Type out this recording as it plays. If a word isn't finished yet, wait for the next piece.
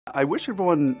I wish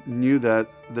everyone knew that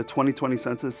the 2020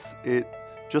 census,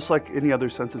 just like any other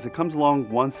census, it comes along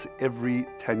once every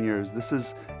 10 years. This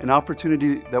is an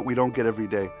opportunity that we don't get every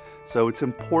day. So it's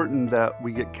important that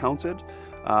we get counted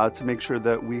to make sure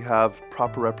that we have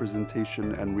proper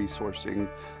representation and resourcing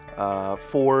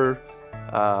for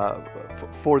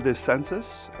this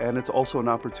census. And it's also an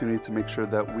opportunity to make sure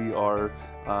that we are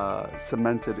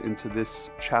cemented into this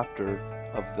chapter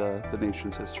of the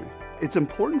nation's history. It's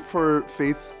important for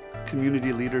faith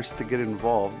community leaders to get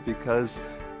involved because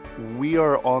we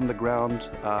are on the ground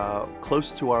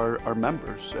close to our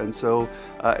members. And so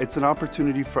it's an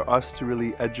opportunity for us to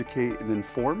really educate and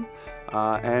inform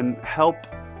and help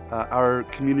our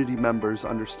community members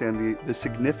understand the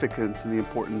significance and the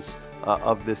importance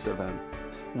of this event.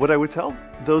 What I would tell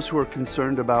those who are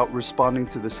concerned about responding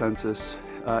to the census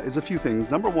is a few things.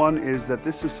 Number one is that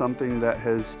this is something that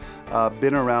has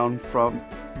been around from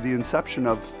the inception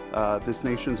of this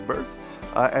nation's birth.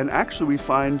 And actually we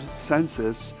find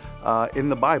census in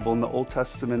the Bible, in the Old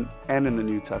Testament and in the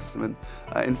New Testament.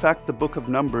 In fact, the book of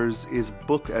Numbers is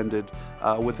bookended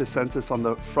with a census on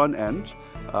the front end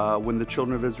when the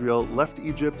children of Israel left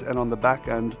Egypt, and on the back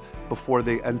end before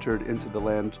they entered into the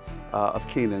land of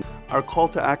Canaan. Our call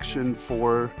to action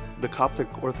for the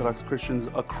Coptic Orthodox Christians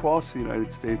across the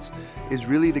United States is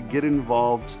really to get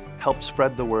involved, help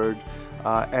spread the word,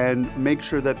 and make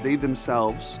sure that they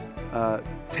themselves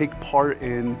take part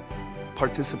in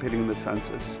participating in the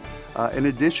census. In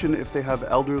addition, if they have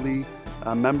elderly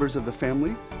members of the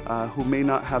family who may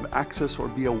not have access or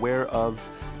be aware of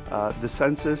the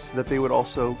census, that they would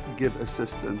also give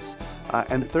assistance.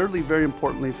 And thirdly, very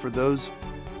importantly, for those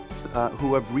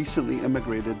who have recently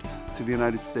immigrated to the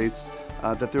United States,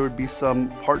 that there would be some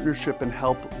partnership and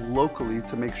help locally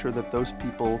to make sure that those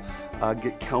people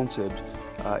get counted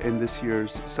in this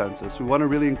year's census. We want to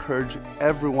really encourage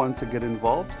everyone to get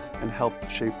involved and help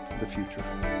shape the future.